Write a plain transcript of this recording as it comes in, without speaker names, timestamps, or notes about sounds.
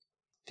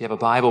If you have a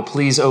Bible,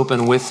 please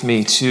open with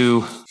me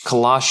to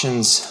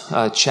Colossians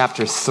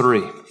chapter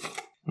 3.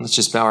 Let's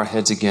just bow our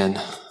heads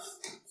again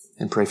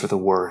and pray for the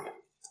Word.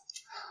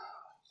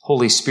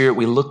 Holy Spirit,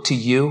 we look to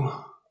you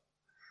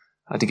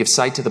to give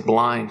sight to the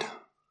blind,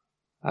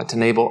 to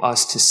enable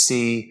us to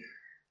see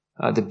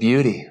the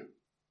beauty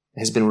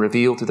that has been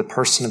revealed through the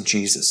person of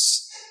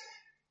Jesus.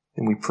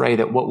 And we pray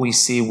that what we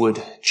see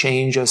would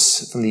change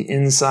us from the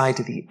inside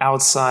to the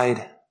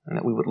outside, and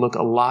that we would look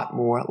a lot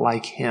more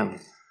like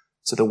Him,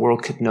 so the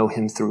world could know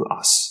Him through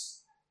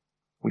us.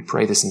 We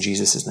pray this in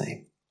Jesus'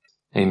 name.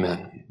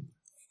 Amen.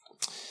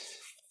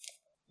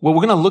 Well,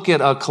 we're going to look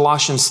at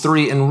Colossians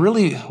 3, and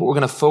really what we're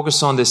going to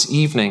focus on this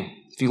evening.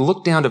 If you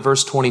look down to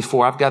verse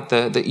 24, I've got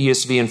the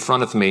ESV in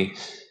front of me.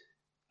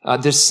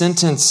 This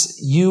sentence,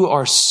 you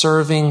are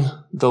serving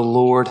the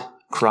Lord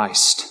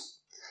Christ.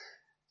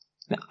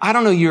 Now, I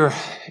don't know your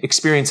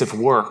experience of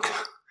work.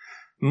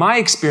 My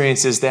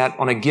experience is that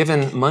on a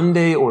given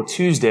Monday or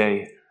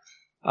Tuesday,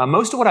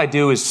 most of what I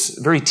do is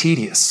very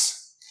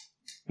tedious.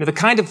 The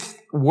kind of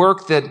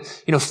work that,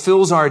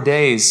 fills our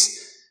days,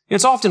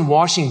 it's often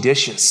washing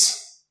dishes,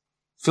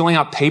 filling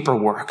out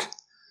paperwork,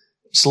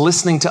 just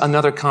listening to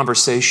another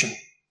conversation.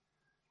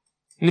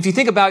 And if you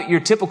think about your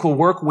typical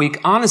work week,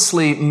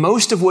 honestly,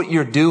 most of what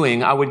you're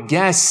doing, I would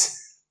guess,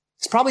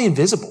 is probably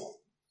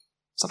invisible.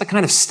 It's not the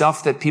kind of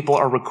stuff that people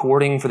are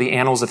recording for the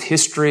annals of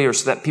history or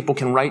so that people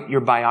can write your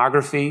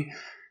biography.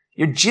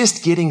 You're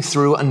just getting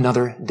through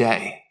another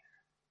day.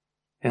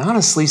 And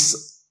honestly,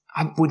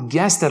 I would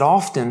guess that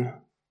often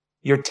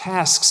your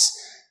tasks,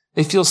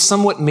 they feel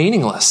somewhat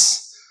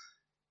meaningless.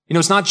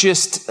 It's not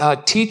just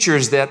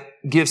teachers that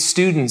give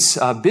students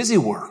busy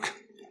work.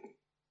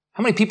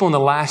 How many people in the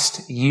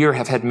last year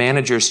have had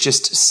managers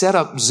just set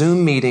up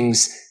Zoom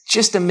meetings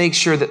just to make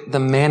sure that the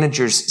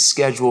manager's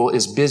schedule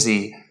is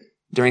busy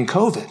during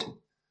COVID?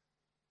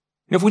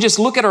 If we just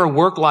look at our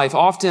work life,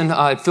 often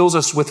it fills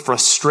us with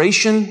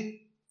frustration.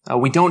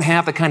 We don't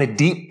have the kind of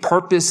deep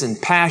purpose and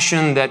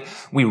passion that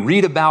we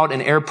read about in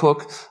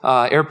airport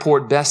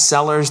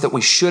bestsellers that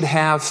we should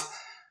have.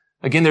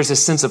 Again, there's a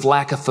sense of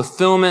lack of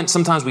fulfillment.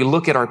 Sometimes we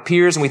look at our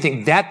peers and we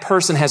think that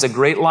person has a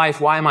great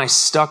life. Why am I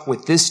stuck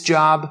with this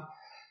job?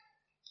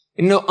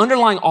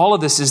 Underlying all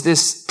of this is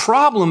this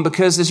problem,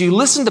 because as you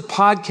listen to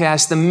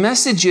podcasts, the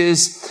message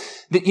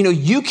is that,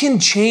 you can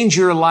change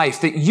your life,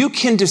 that you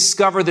can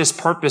discover this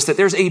purpose, that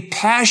there's a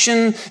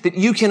passion that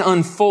you can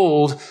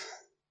unfold.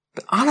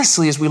 But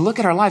honestly, as we look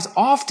at our lives,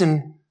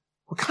 often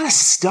we're kind of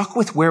stuck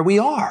with where we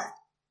are.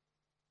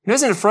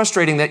 Isn't it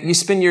frustrating that you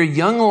spend your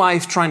young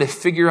life trying to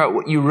figure out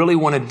what you really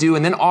want to do,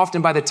 and then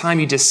often by the time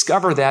you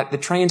discover that, the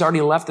train's already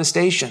left the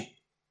station,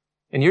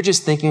 and you're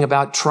just thinking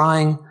about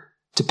trying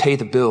to pay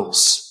the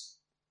bills.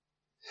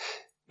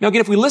 Now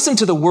again, if we listen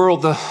to the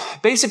world,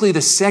 basically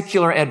the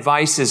secular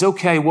advice is,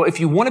 okay, well, if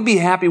you want to be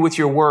happy with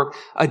your work,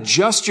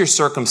 adjust your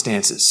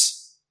circumstances.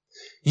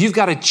 You've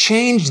got to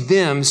change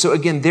them so,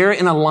 again, they're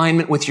in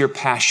alignment with your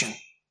passion.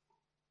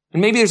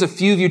 And maybe there's a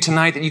few of you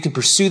tonight that you can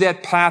pursue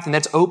that path, and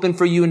that's open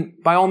for you, and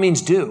by all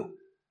means do.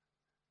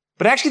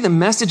 But actually, the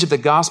message of the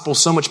gospel is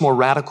so much more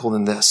radical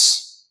than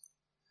this.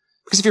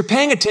 Because if you're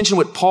paying attention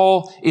to what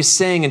Paul is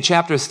saying in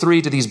chapter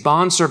 3 to these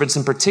bondservants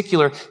in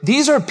particular,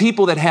 these are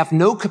people that have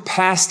no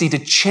capacity to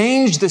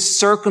change the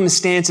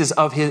circumstances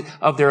of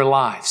their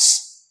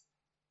lives.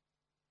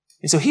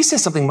 And so he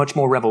says something much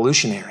more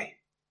revolutionary.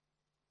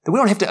 That we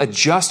don't have to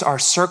adjust our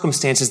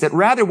circumstances, that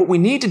rather what we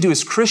need to do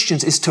as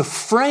Christians is to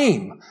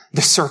frame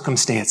the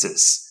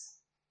circumstances.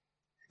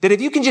 That if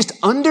you can just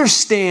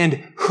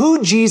understand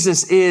who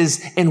Jesus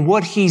is and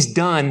what He's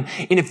done,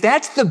 and if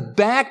that's the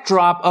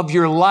backdrop of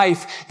your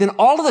life, then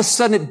all of a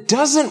sudden it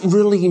doesn't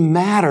really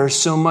matter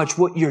so much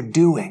what you're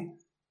doing.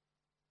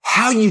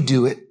 How you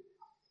do it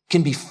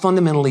can be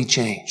fundamentally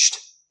changed.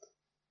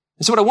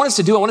 And so what I want us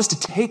to do, I want us to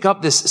take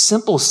up this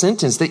simple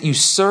sentence that you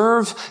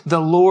serve the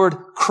Lord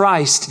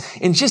Christ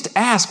and just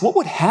ask, what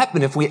would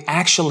happen if we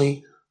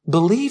actually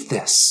believe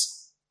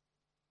this?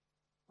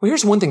 Well,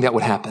 here's one thing that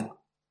would happen,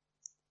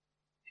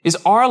 is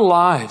our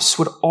lives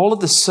would all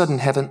of a sudden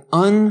have an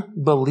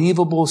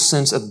unbelievable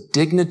sense of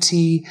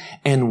dignity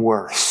and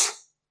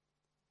worth.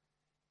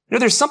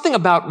 There's something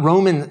about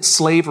Roman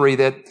slavery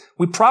that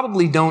we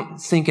probably don't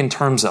think in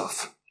terms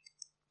of.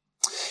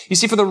 You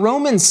see, for the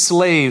Roman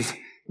slave,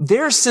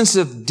 their sense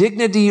of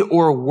dignity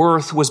or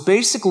worth was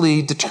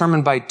basically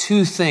determined by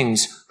two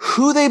things: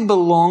 who they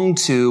belonged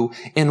to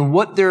and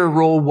what their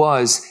role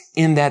was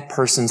in that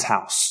person's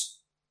house.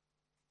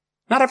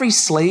 Not every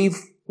slave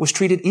was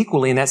treated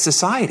equally in that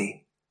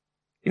society.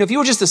 If you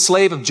were just a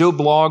slave of Joe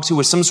Bloggs, who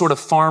was some sort of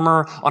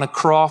farmer on a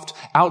croft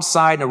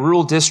outside in a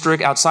rural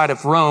district outside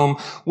of Rome,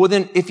 well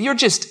then, if you're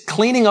just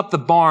cleaning up the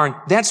barn,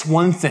 that's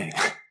one thing.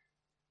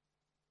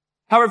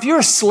 However, if you're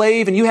a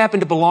slave and you happen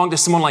to belong to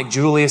someone like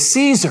Julius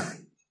Caesar,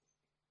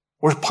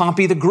 or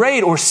Pompey the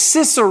Great, or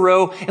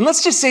Cicero, and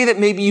let's just say that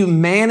maybe you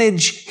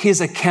manage his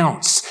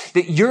accounts,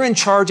 that you're in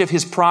charge of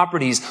his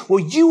properties,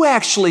 well, you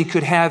actually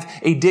could have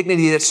a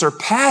dignity that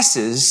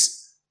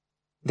surpasses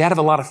that of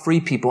a lot of free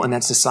people in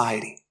that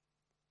society.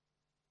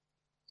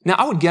 Now,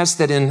 I would guess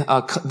that in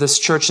this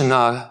church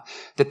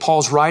that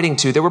Paul's writing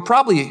to, there were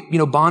probably,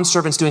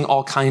 bondservants doing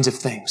all kinds of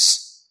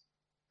things.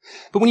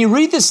 But when you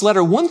read this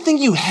letter, one thing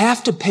you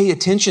have to pay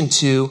attention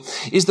to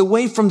is the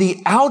way from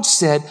the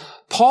outset,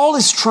 Paul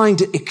is trying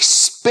to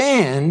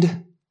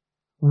expand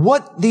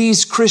what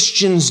these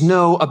Christians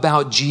know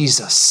about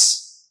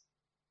Jesus.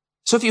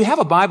 So if you have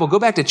a Bible, go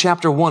back to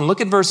chapter 1,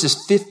 look at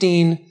verses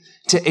 15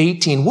 to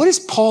 18. What is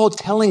Paul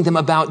telling them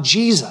about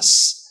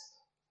Jesus?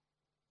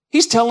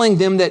 He's telling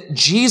them that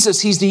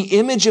Jesus, he's the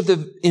image of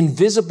the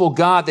invisible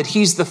God, that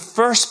he's the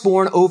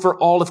firstborn over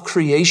all of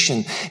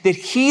creation, that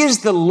he is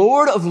the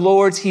Lord of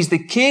lords, he's the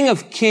King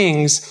of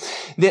kings,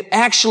 that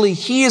actually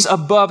he is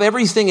above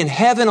everything in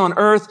heaven, on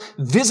earth,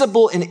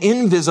 visible and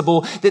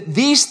invisible, that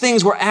these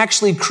things were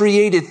actually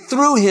created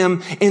through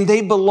him and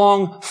they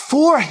belong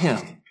for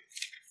him.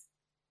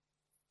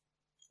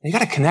 You got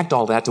to connect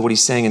all that to what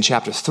he's saying in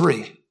chapter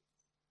 3.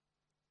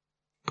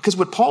 Because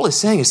what Paul is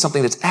saying is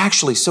something that's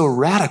actually so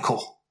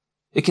radical.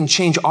 It can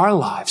change our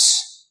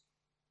lives.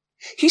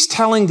 He's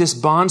telling this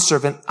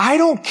bondservant, I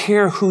don't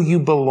care who you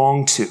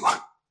belong to.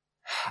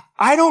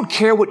 I don't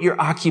care what your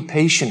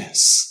occupation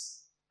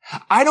is.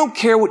 I don't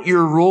care what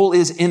your role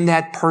is in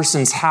that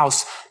person's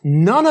house.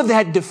 None of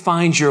that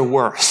defines your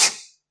worth.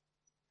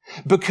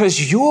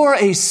 Because you're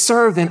a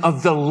servant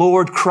of the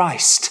Lord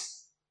Christ.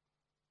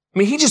 I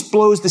mean, he just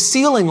blows the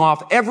ceiling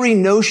off every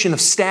notion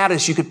of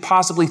status you could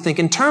possibly think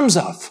in terms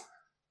of.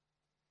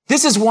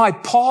 This is why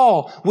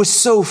Paul was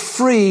so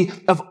free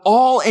of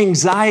all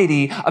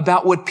anxiety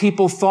about what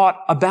people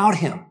thought about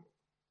him.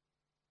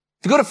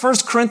 If you go to 1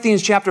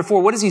 Corinthians chapter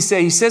 4, what does he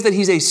say? He says that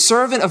he's a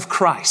servant of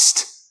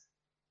Christ.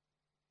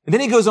 And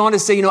then he goes on to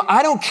say,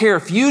 I don't care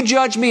if you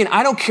judge me, and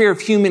I don't care if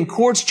human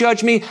courts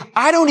judge me.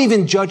 I don't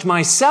even judge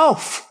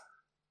myself.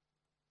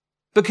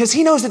 Because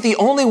he knows that the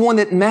only one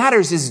that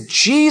matters is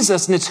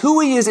Jesus, and it's who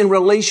he is in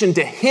relation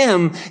to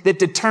him that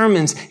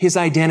determines his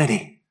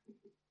identity.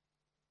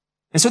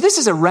 And so this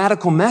is a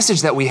radical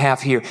message that we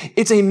have here.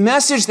 It's a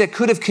message that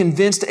could have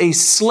convinced a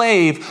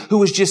slave who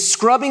was just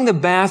scrubbing the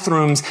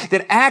bathrooms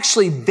that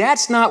actually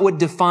that's not what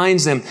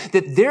defines them,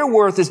 that their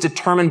worth is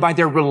determined by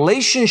their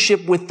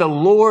relationship with the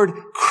Lord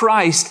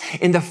Christ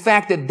and the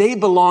fact that they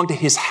belong to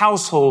his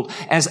household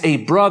as a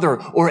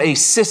brother or a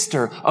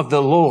sister of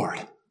the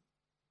Lord.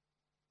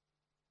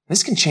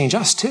 This can change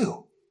us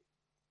too.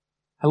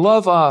 I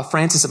love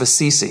Francis of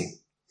Assisi,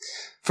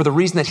 for the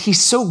reason that he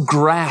so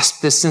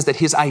grasped this sense that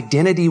his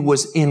identity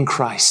was in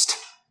Christ.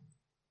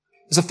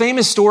 There's a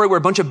famous story where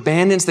a bunch of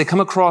bandits, they come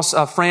across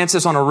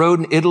Francis on a road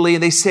in Italy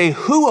and they say,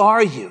 who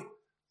are you?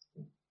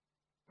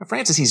 Now,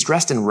 Francis, he's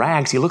dressed in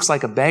rags. He looks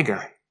like a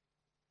beggar.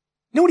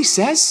 You know what he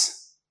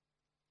says?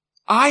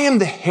 I am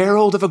the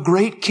herald of a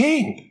great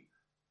king.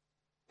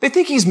 They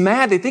think he's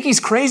mad. They think he's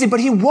crazy, but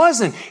he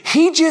wasn't.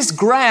 He just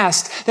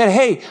grasped that,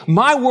 hey,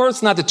 my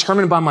worth's not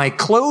determined by my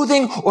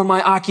clothing or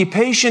my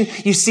occupation.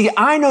 You see,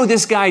 I know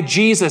this guy,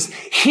 Jesus.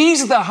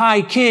 He's the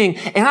high king,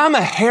 and I'm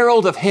a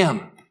herald of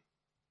him.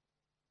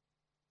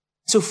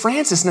 So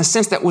Francis, in a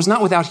sense that was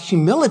not without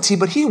humility,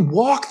 but he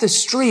walked the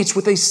streets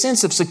with a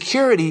sense of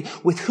security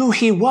with who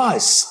he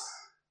was.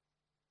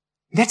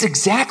 That's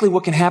exactly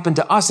what can happen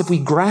to us if we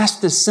grasp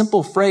this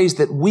simple phrase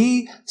that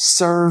we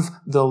serve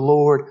the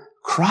Lord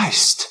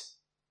Christ.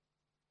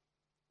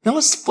 Now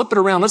let's flip it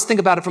around. Let's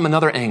think about it from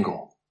another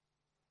angle.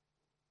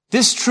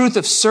 This truth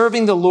of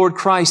serving the Lord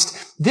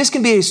Christ, this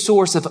can be a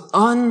source of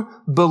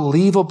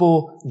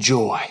unbelievable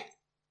joy.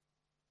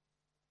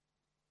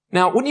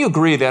 Now, wouldn't you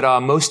agree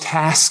that most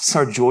tasks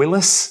are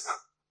joyless?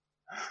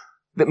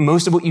 That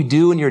most of what you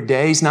do in your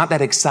day is not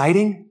that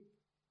exciting?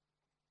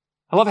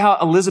 I love how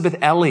Elizabeth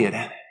Elliot,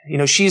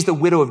 she's the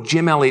widow of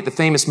Jim Elliot, the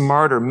famous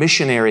martyr,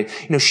 missionary.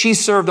 She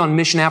served on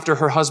mission after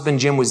her husband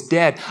Jim was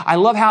dead. I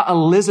love how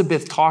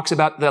Elizabeth talks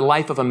about the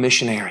life of a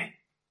missionary.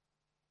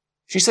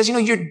 She says,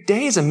 your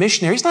day as a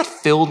missionary is not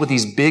filled with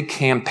these big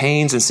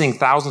campaigns and seeing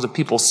thousands of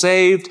people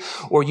saved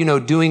or,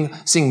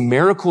 seeing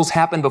miracles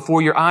happen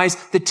before your eyes.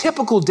 The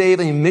typical day of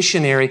a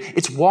missionary,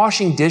 it's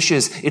washing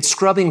dishes, it's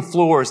scrubbing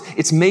floors,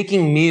 it's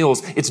making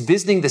meals, it's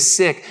visiting the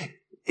sick.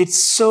 It's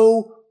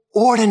so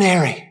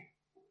ordinary.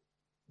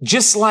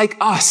 Just like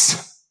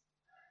us.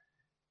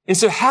 And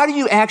so how do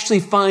you actually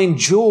find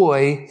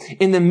joy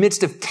in the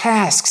midst of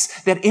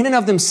tasks that in and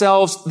of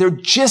themselves, they're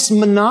just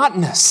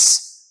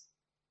monotonous?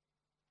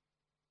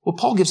 Well,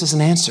 Paul gives us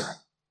an answer.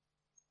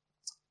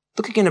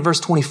 Look again at verse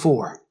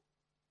 24.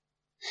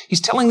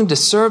 He's telling them to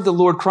serve the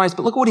Lord Christ,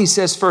 but look what he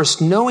says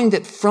first, knowing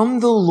that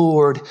from the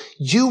Lord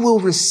you will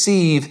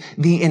receive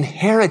the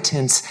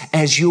inheritance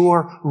as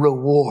your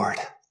reward.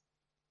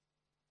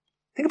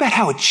 Think about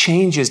how it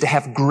changes to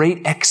have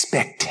great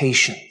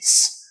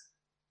expectations.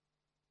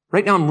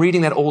 Right now I'm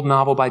reading that old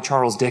novel by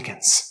Charles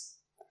Dickens.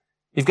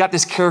 You've got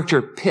this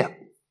character, Pip.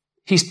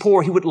 He's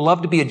poor. He would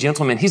love to be a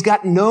gentleman. He's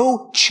got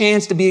no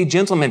chance to be a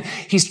gentleman.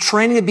 He's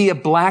training to be a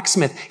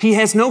blacksmith. He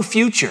has no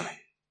future.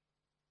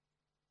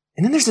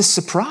 And then there's this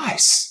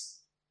surprise.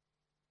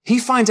 he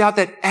finds out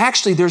that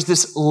actually there's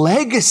this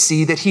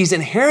legacy that he's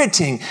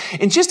inheriting.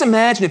 And just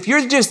imagine if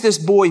you're just this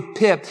boy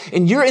Pip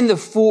and you're in the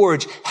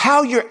forge,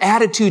 how your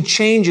attitude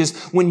changes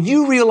when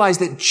you realize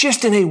that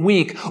just in a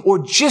week or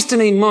just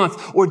in a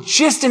month or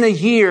just in a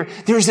year,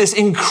 there's this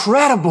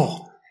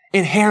incredible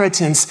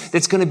inheritance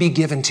that's going to be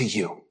given to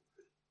you.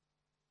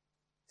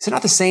 Is it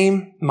not the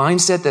same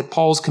mindset that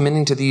Paul's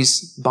commending to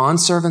these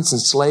bondservants and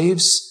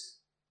slaves?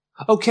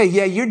 Okay,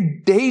 yeah, your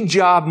day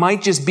job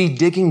might just be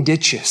digging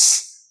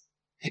ditches.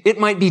 It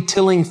might be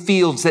tilling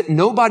fields that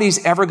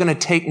nobody's ever going to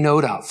take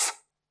note of.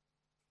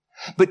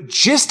 But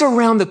just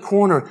around the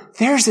corner,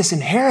 there's this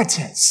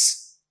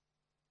inheritance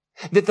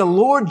that the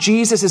Lord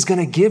Jesus is going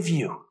to give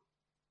you.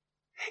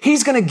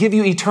 He's going to give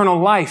you eternal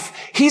life.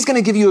 He's going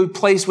to give you a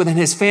place within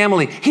his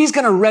family. He's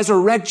going to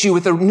resurrect you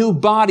with a new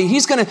body.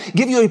 He's going to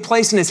give you a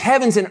place in his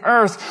heavens and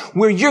earth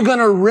where you're going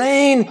to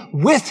reign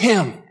with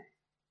him.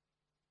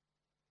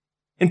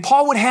 And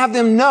Paul would have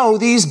them know,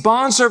 these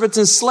bondservants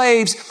and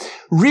slaves,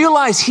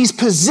 realize he's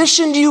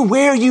positioned you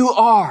where you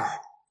are.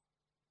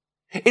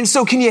 And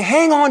so can you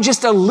hang on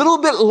just a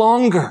little bit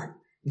longer,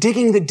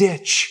 digging the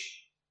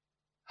ditch,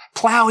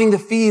 plowing the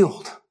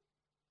field,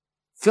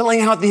 filling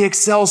out the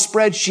Excel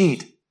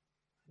spreadsheet,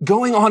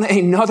 going on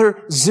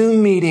another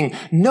Zoom meeting,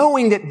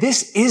 knowing that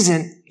this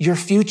isn't your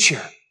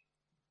future,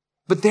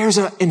 but there's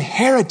an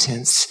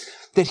inheritance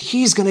that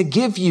he's going to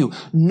give you.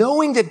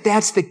 Knowing that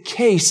that's the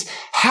case,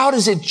 how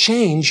does it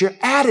change your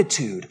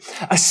attitude?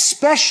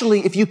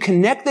 Especially if you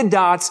connect the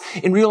dots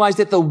and realize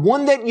that the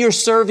one that you're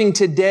serving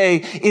today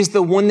is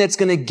the one that's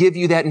going to give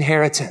you that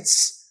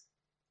inheritance.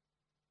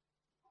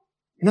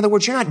 In other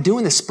words, you're not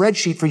doing the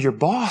spreadsheet for your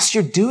boss.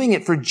 You're doing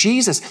it for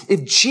Jesus.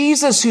 If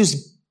Jesus,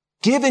 who's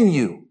given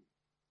you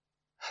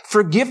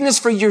forgiveness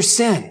for your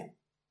sin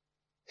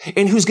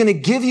and who's going to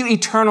give you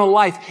eternal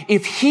life,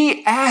 if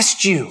he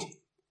asked you,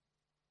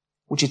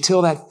 would you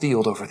till that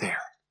field over there?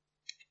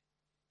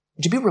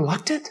 Would you be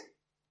reluctant?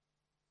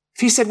 If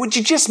he said, would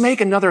you just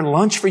make another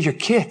lunch for your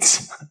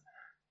kids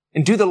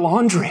and do the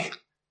laundry?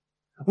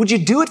 Would you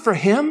do it for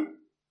him?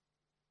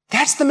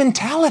 That's the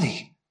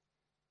mentality.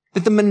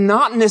 That the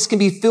monotonous can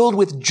be filled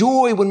with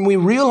joy when we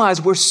realize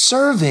we're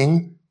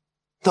serving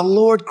the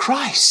Lord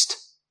Christ.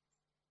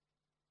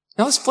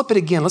 Now let's flip it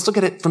again. Let's look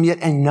at it from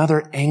yet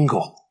another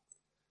angle.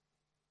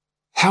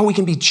 How we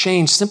can be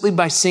changed simply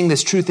by seeing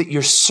this truth that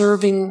you're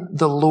serving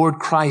the Lord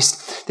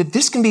Christ, that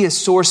this can be a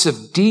source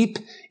of deep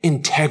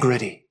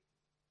integrity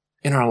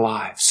in our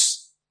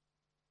lives.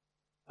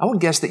 I would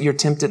guess that you're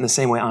tempted in the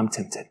same way I'm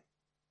tempted.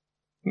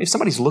 I mean, if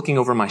somebody's looking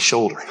over my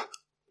shoulder,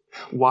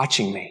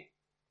 watching me,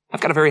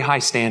 I've got a very high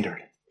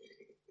standard.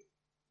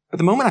 But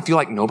the moment I feel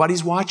like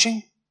nobody's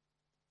watching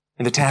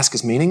and the task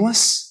is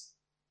meaningless,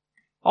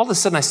 all of a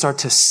sudden I start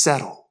to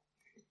settle,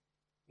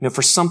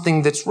 for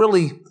something that's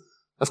really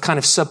of kind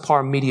of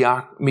subpar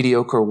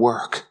mediocre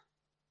work.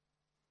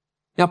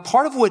 Now,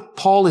 part of what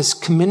Paul is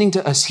commending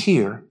to us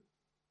here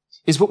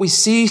is what we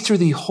see through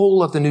the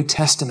whole of the New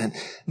Testament,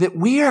 that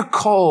we are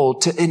called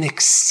to an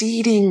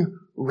exceeding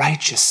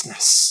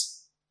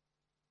righteousness.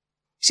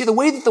 See, the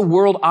way that the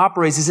world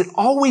operates is it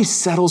always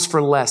settles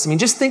for less. I mean,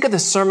 just think of the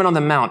Sermon on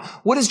the Mount.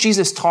 What does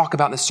Jesus talk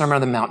about in the Sermon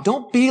on the Mount?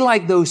 Don't be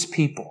like those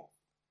people.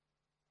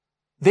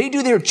 They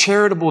do their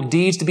charitable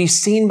deeds to be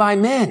seen by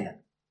men.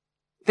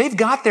 They've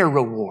got their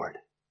reward.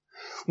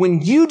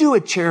 When you do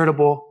a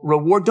charitable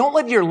reward, don't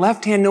let your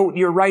left hand know what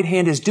your right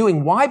hand is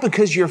doing. Why?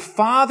 Because your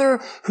Father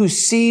who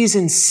sees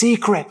in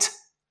secret.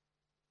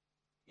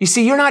 You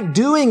see, you're not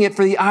doing it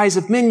for the eyes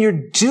of men.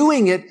 You're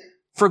doing it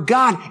for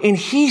God. And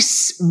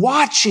he's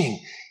watching.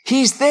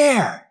 He's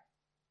there.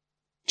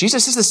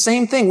 Jesus is the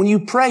same thing. When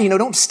you pray,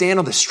 don't stand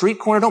on the street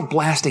corner. Don't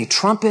blast a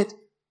trumpet.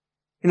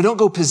 Don't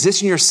go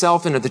position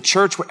yourself into the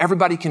church where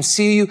everybody can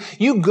see you.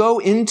 You go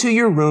into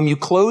your room, you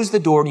close the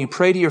door, and you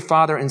pray to your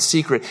Father in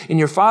secret. And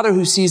your Father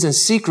who sees in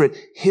secret,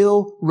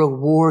 he'll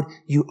reward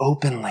you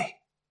openly.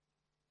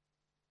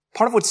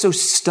 Part of what's so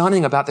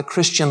stunning about the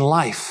Christian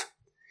life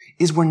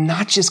is we're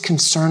not just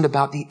concerned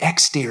about the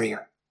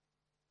exterior.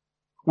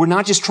 We're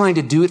not just trying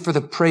to do it for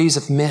the praise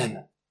of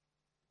men.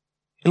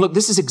 And look,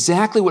 this is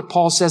exactly what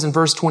Paul says in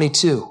verse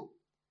 22.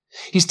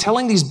 He's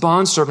telling these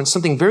bondservants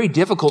something very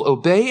difficult.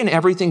 Obey in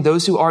everything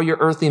those who are your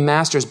earthly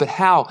masters. But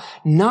how?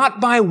 Not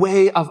by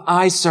way of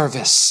eye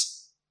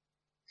service.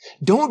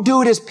 Don't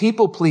do it as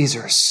people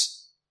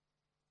pleasers,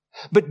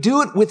 but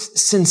do it with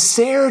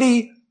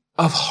sincerity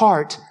of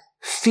heart,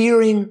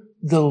 fearing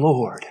the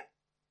Lord.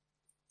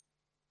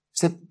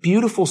 It's that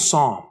beautiful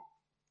psalm.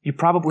 You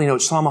probably know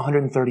it's Psalm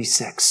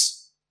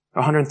 136 or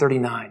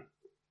 139.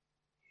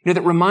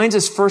 That reminds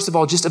us, first of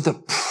all, just of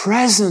the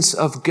presence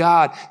of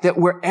God, that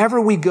wherever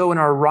we go in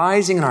our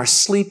rising and our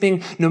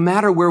sleeping, no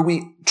matter where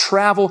we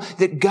travel,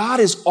 that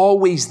God is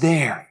always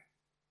there.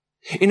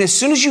 And as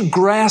soon as you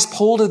grasp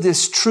hold of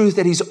this truth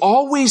that he's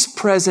always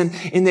present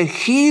and that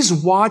he's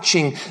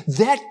watching,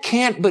 that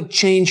can't but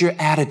change your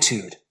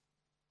attitude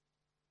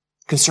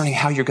concerning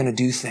how you're going to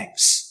do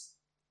things.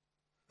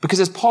 Because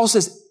as Paul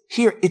says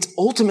here, it's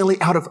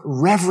ultimately out of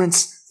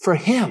reverence for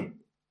him.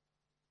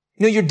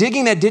 You're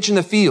digging that ditch in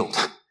the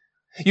field.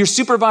 Your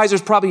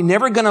supervisor's probably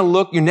never going to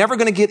look. You're never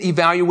going to get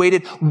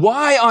evaluated.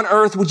 Why on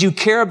earth would you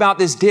care about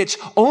this ditch?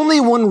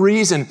 Only one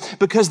reason,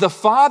 because the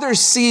Father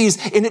sees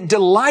and it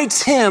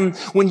delights Him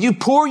when you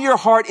pour your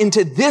heart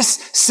into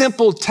this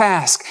simple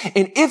task.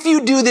 And if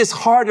you do this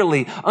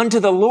heartily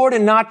unto the Lord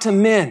and not to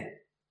men,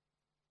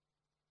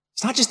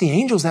 it's not just the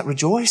angels that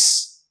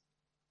rejoice.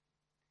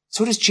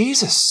 So does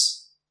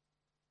Jesus.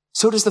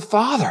 So does the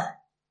Father.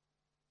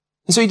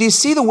 And so do you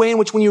see the way in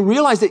which when you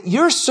realize that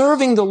you're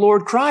serving the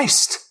Lord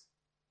Christ,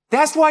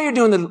 that's why you're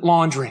doing the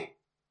laundry.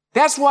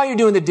 That's why you're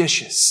doing the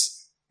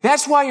dishes.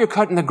 That's why you're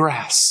cutting the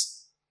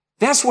grass.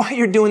 That's why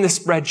you're doing the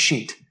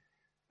spreadsheet.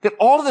 That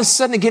all of a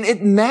sudden, again,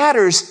 it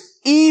matters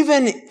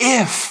even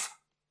if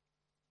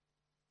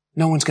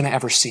no one's going to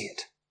ever see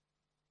it.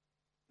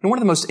 And one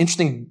of the most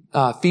interesting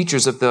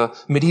features of the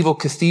medieval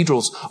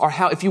cathedrals are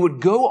how if you would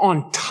go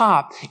on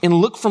top and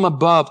look from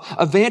above,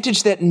 a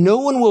vantage that no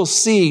one will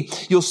see,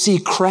 you'll see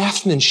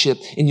craftsmanship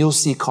and you'll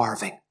see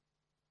carving.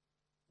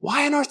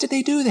 Why on earth did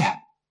they do that?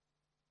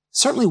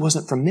 Certainly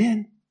wasn't for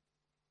men.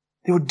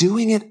 They were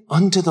doing it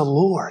unto the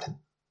Lord.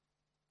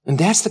 And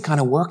that's the kind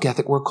of work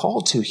ethic we're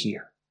called to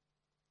here.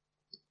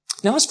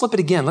 Now let's flip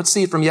it again. Let's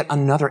see it from yet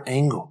another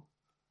angle.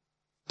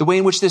 The way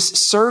in which this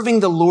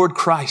serving the Lord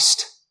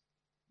Christ,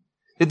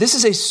 that this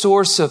is a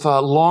source of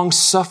long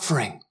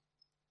suffering.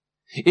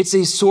 It's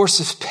a source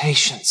of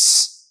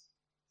patience.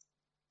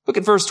 Look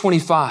at verse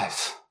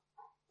 25.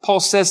 Paul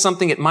says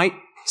something it might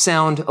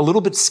sound a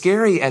little bit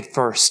scary at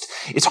first.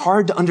 It's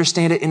hard to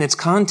understand it in its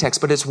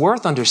context, but it's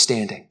worth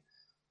understanding.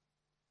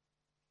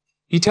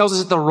 He tells us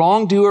that the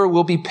wrongdoer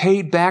will be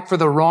paid back for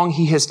the wrong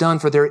he has done,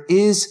 for there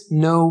is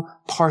no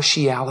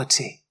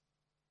partiality.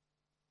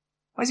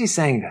 Why is he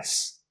saying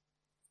this?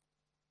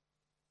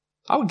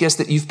 I would guess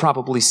that you've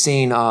probably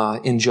seen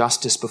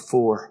injustice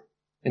before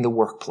in the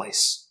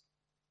workplace.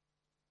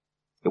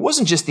 It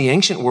wasn't just the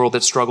ancient world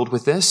that struggled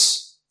with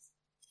this.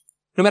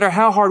 No matter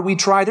how hard we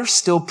try, there's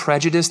still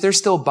prejudice, there's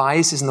still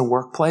biases in the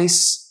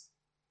workplace.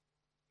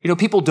 You know,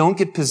 people don't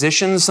get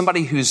positions.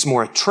 Somebody who's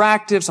more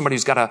attractive, somebody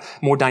who's got a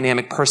more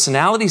dynamic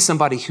personality,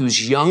 somebody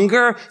who's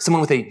younger,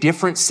 someone with a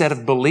different set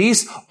of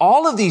beliefs.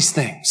 All of these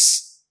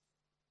things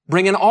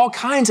bring in all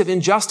kinds of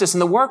injustice in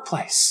the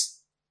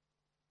workplace.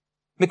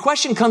 The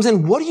question comes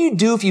in, what do you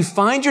do if you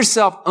find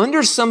yourself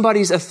under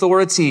somebody's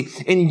authority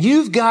and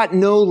you've got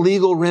no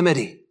legal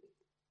remedy?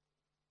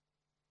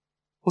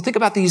 Well, think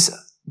about these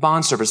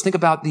bondservants. Think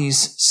about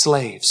these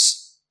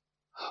slaves.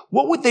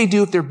 What would they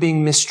do if they're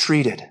being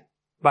mistreated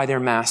by their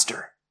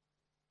master?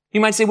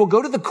 You might say, well,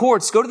 go to the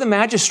courts, go to the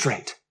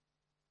magistrate.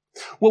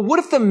 Well, what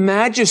if the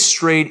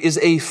magistrate is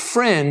a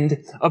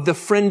friend of the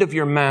friend of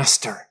your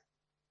master,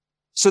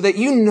 so that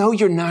you know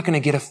you're not going to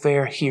get a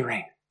fair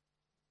hearing?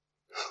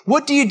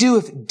 What do you do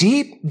if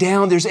deep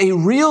down there's a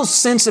real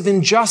sense of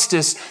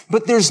injustice,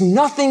 but there's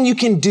nothing you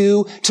can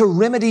do to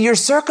remedy your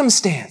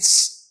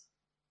circumstance?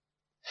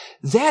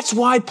 That's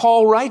why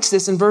Paul writes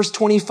this in verse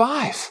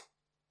 25.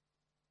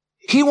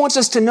 He wants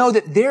us to know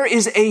that there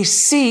is a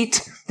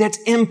seat that's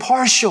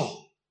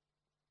impartial.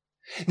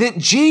 That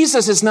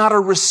Jesus is not a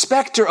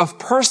respecter of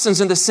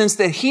persons in the sense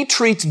that he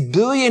treats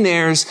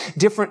billionaires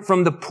different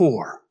from the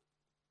poor.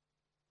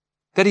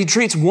 That he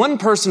treats one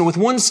person with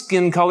one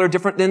skin color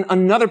different than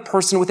another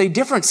person with a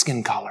different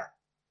skin color.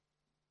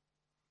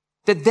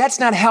 That's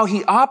not how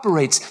he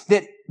operates.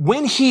 That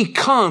when he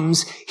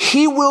comes,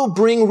 he will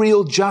bring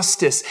real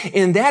justice.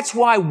 And that's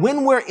why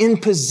when we're in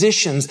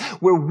positions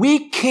where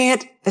we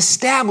can't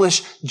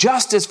establish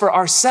justice for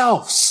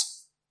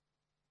ourselves,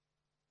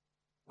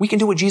 we can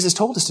do what Jesus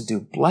told us to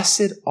do.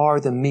 Blessed are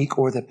the meek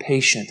or the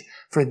patient,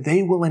 for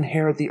they will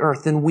inherit the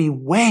earth. Then we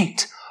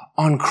wait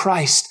on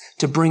Christ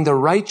to bring the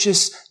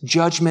righteous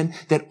judgment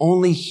that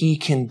only he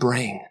can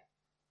bring.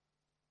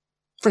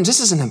 Friends, this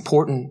is an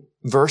important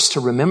verse to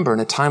remember in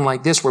a time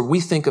like this where we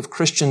think of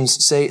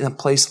Christians, say, in a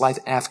place like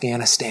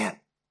Afghanistan.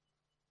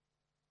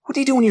 What do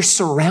you do when you're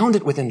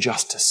surrounded with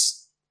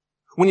injustice?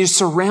 When you're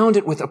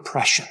surrounded with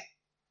oppression?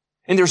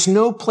 And there's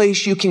no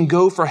place you can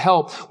go for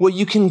help? Well,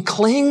 you can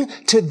cling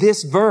to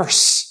this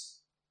verse.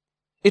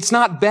 It's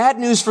not bad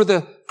news for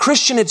the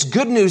Christian, it's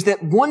good news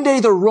that one day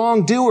the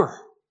wrongdoer,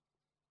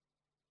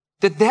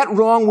 that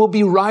wrong will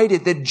be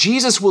righted, that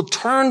Jesus will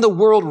turn the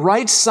world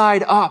right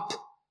side up,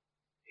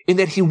 in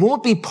that he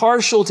won't be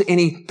partial to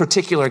any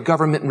particular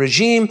government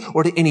regime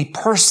or to any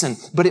person,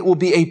 but it will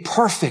be a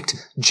perfect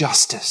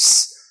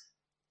justice.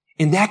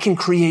 And that can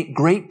create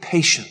great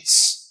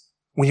patience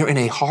when you're in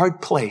a hard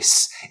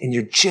place and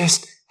you're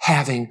just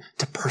having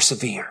to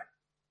persevere.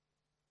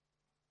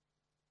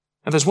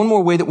 Now, there's one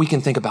more way that we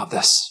can think about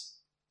this.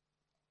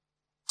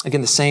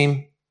 Again, the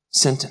same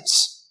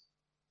sentence,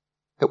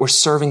 that we're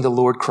serving the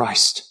Lord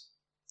Christ.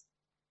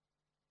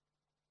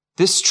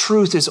 This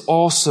truth is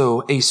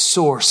also a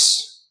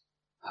source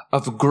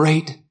of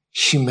great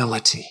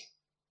humility.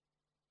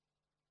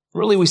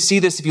 Really, we see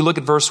this if you look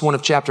at verse 1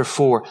 of chapter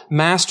 4.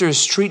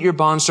 Masters, treat your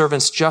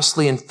bondservants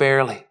justly and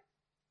fairly,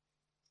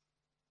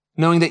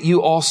 knowing that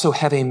you also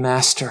have a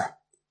master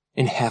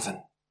in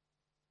heaven.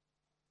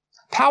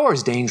 Power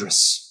is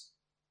dangerous.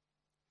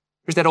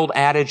 There's that old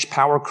adage,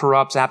 power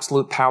corrupts,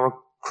 absolute power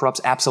corrupts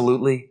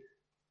absolutely.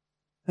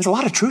 There's a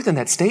lot of truth in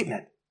that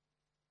statement.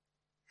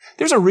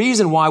 There's a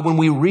reason why when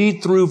we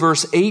read through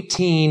verse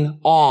 18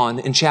 on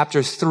in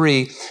chapter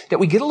 3, that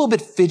we get a little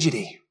bit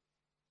fidgety.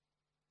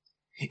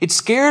 It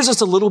scares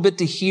us a little bit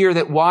to hear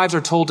that wives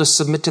are told to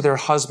submit to their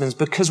husbands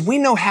because we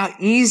know how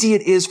easy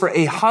it is for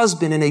a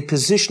husband in a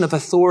position of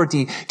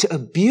authority to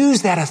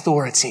abuse that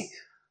authority.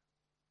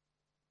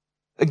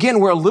 Again,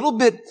 we're a little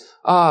bit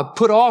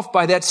put off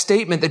by that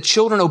statement that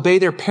children obey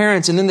their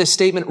parents, and then this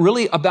statement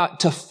really about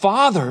to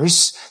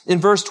fathers in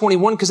verse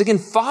 21, because again,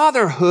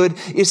 fatherhood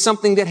is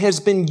something that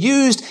has been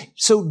used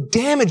so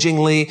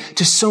damagingly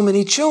to so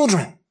many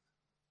children.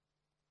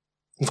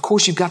 And of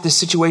course, you've got this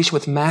situation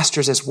with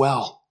masters as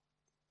well.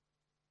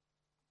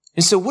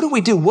 And so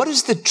what do? What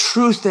is the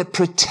truth that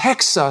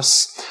protects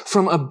us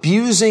from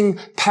abusing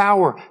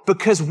power?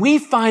 Because we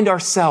find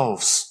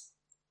ourselves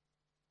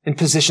in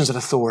positions of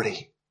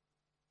authority.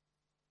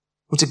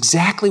 It's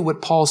exactly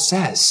what Paul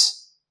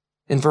says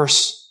in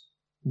verse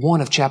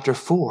 1 of chapter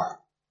 4.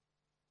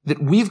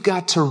 That we've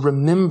got to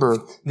remember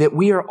that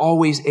we are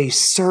always a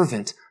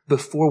servant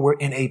before we're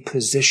in a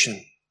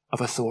position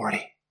of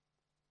authority.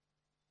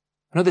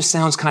 I know this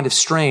sounds kind of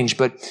strange,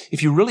 but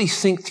if you really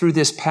think through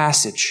this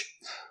passage,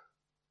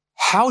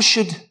 how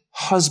should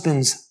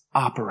husbands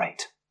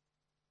operate?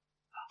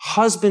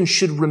 Husbands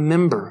should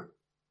remember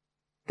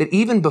that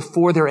even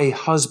before they're a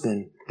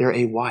husband, they're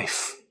a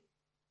wife.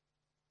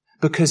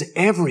 Because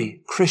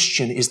every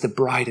Christian is the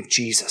bride of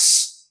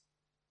Jesus.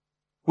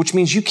 Which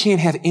means you can't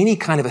have any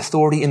kind of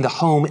authority in the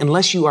home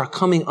unless you are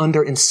coming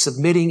under and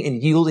submitting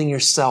and yielding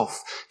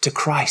yourself to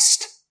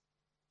Christ.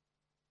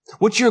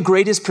 What's your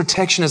greatest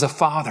protection as a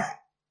father?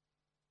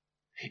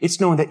 It's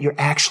knowing that you're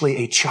actually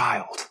a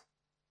child.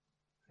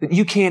 That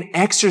you can't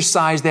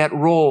exercise that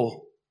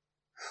role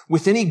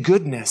with any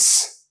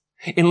goodness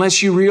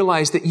unless you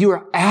realize that you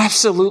are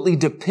absolutely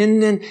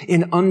dependent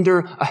and under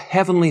a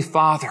heavenly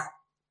Father.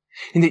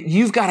 And that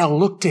you've got to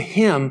look to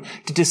Him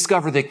to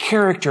discover the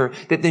character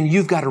that then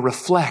you've got to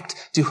reflect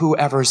to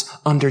whoever's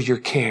under your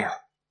care.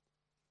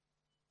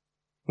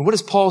 And what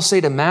does Paul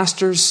say to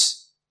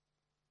masters?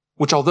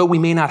 Which although we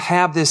may not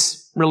have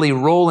this really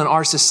role in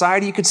our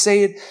society, you could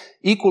say it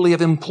equally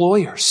of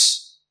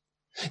employers.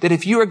 That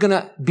if you are going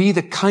to be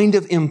the kind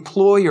of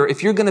employer,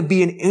 if you're going to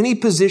be in any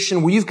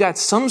position where you've got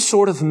some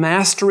sort of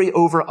mastery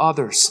over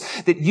others,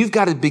 that you've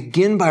got to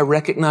begin by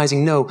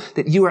recognizing, no,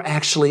 that you are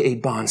actually a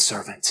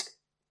bondservant.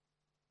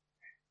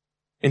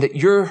 And that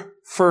your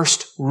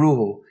first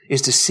rule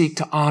is to seek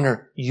to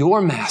honor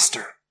your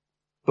master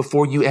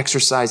before you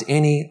exercise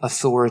any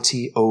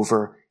authority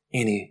over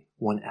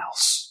anyone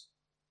else.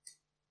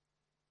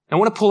 I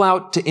want to pull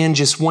out to end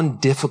just one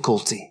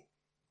difficulty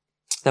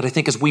that I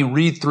think as we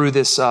read through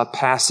this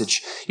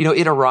passage,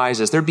 it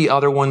arises. There'd be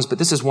other ones, but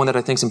this is one that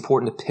I think is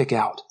important to pick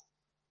out.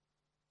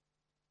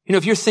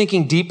 If you're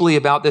thinking deeply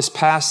about this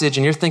passage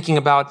and you're thinking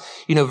about,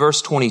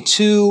 verse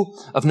 22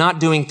 of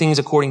not doing things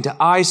according to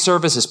eye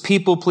service as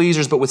people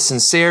pleasers, but with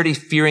sincerity,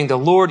 fearing the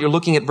Lord. You're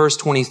looking at verse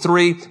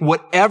 23.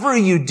 Whatever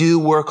you do,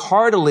 work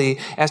heartily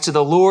as to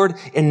the Lord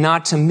and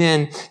not to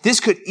men. This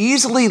could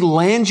easily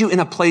land you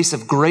in a place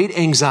of great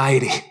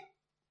anxiety.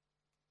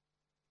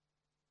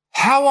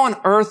 How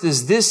on earth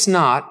is this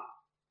not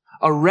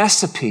a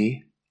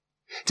recipe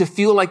to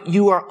feel like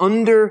you are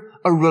under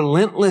a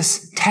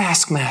relentless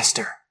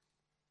taskmaster?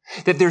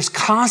 That there's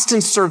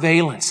constant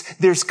surveillance,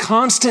 there's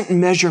constant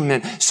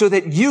measurement so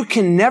that you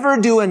can never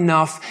do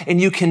enough and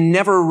you can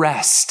never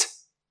rest.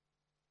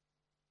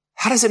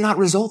 How does it not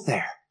result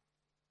there?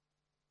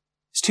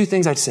 There's two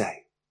things I'd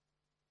say.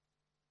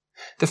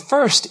 The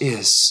first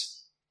is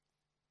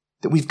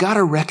that we've got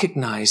to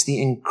recognize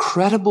the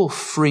incredible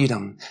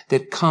freedom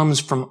that comes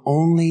from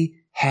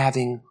only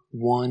having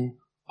one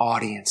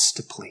audience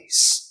to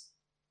please.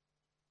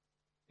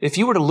 If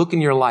you were to look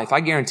in your life, I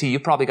guarantee you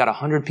probably got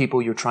 100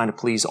 people you're trying to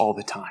please all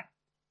the time.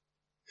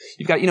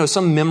 You've got,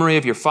 some memory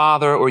of your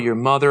father or your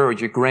mother or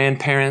your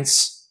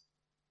grandparents.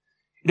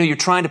 You're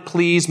trying to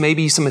please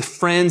maybe some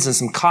friends and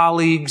some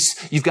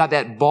colleagues. You've got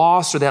that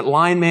boss or that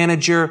line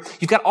manager.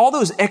 You've got all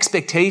those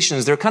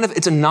expectations.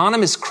 It's an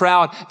anonymous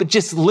crowd, but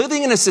just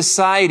living in a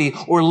society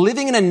or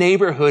living in a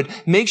neighborhood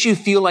makes you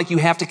feel like you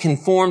have to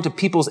conform to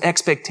people's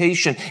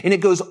expectation. And it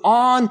goes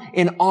on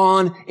and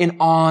on and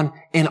on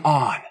and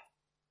on.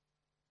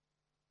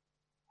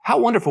 How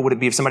wonderful would it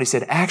be if somebody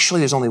said, actually,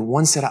 there's only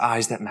one set of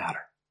eyes that matter.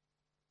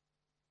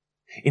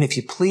 And if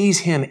you please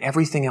Him,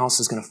 everything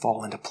else is going to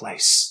fall into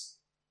place.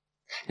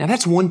 Now,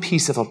 that's one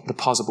piece of the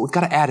puzzle, but we've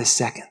got to add a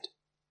second.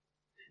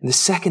 And the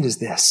second is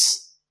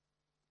this.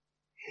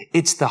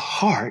 It's the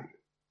heart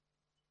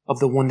of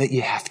the one that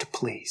you have to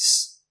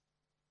please.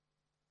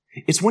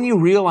 It's when you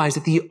realize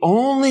that the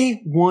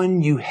only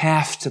one you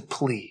have to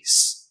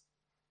please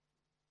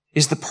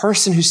is the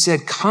person who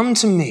said, come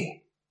to me,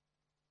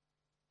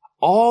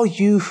 all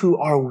you who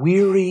are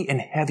weary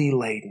and heavy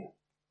laden,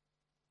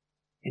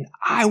 and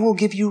I will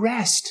give you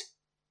rest.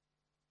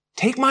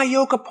 Take my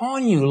yoke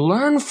upon you.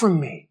 Learn from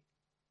me,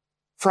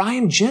 for I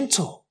am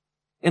gentle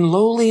and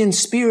lowly in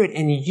spirit,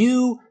 and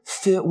you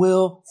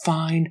will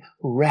find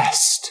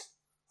rest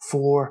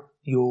for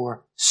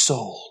your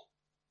soul.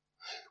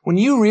 When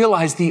you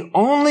realize the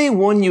only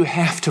one you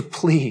have to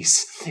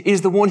please is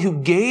the one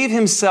who gave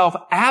himself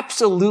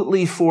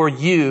absolutely for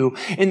you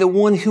and the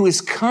one who is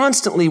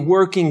constantly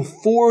working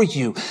for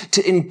you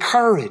to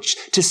encourage,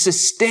 to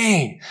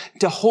sustain,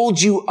 to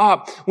hold you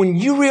up, when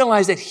you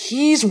realize that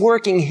he's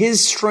working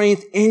his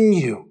strength in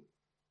you,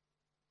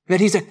 that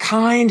he's a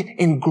kind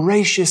and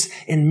gracious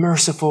and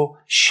merciful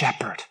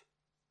shepherd,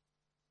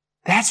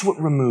 that's what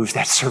removes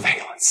that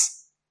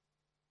surveillance,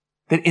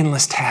 that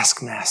endless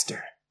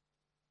taskmaster.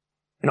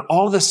 And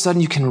all of a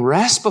sudden you can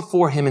rest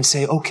before him and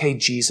say, okay,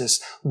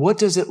 Jesus, what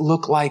does it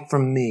look like for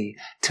me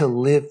to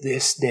live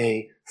this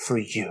day for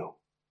you?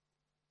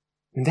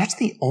 And that's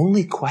the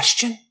only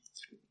question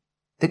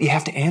that you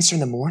have to answer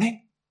in the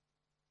morning.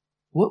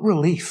 What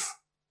relief,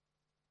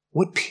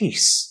 what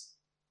peace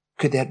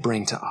could that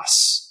bring to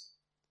us?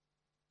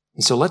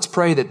 And so let's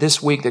pray that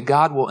this week that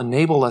God will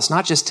enable us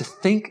not just to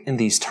think in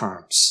these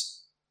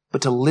terms,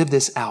 but to live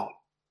this out.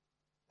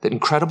 That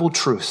incredible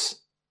truth,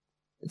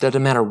 it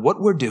doesn't matter what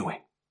we're doing,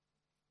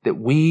 that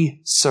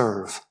we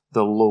serve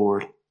the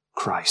Lord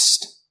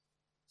Christ.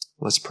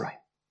 Let's pray.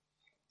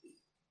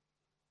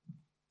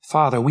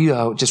 Father, we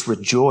just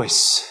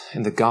rejoice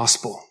in the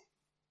gospel.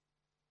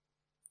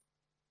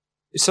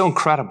 It's so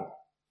incredible.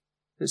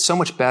 It's so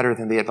much better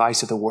than the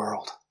advice of the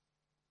world.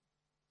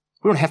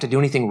 We don't have to do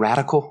anything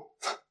radical.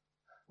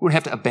 We don't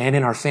have to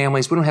abandon our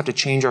families. We don't have to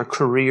change our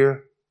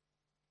career.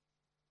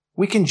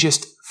 We can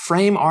just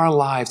frame our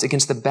lives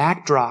against the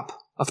backdrop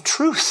of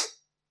truth.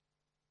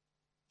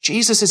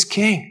 Jesus is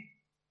King.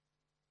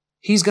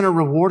 He's going to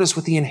reward us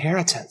with the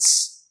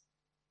inheritance.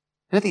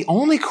 And the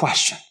only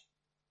question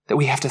that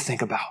we have to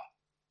think about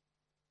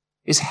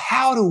is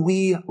how do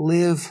we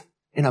live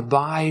and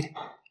abide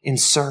and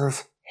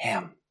serve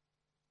him?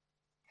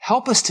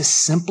 Help us to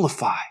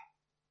simplify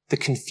the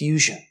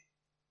confusion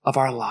of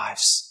our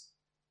lives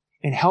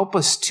and help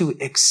us to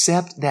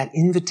accept that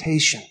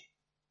invitation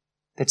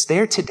that's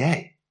there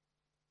today.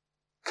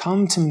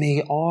 Come to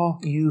me, all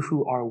you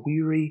who are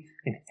weary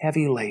and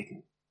heavy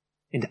laden,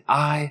 and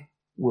I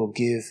will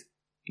give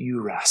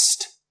you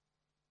rest.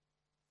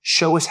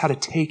 Show us how to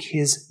take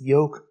his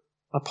yoke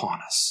upon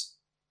us.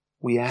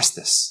 We ask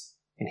this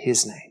in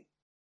his name.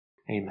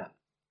 Amen.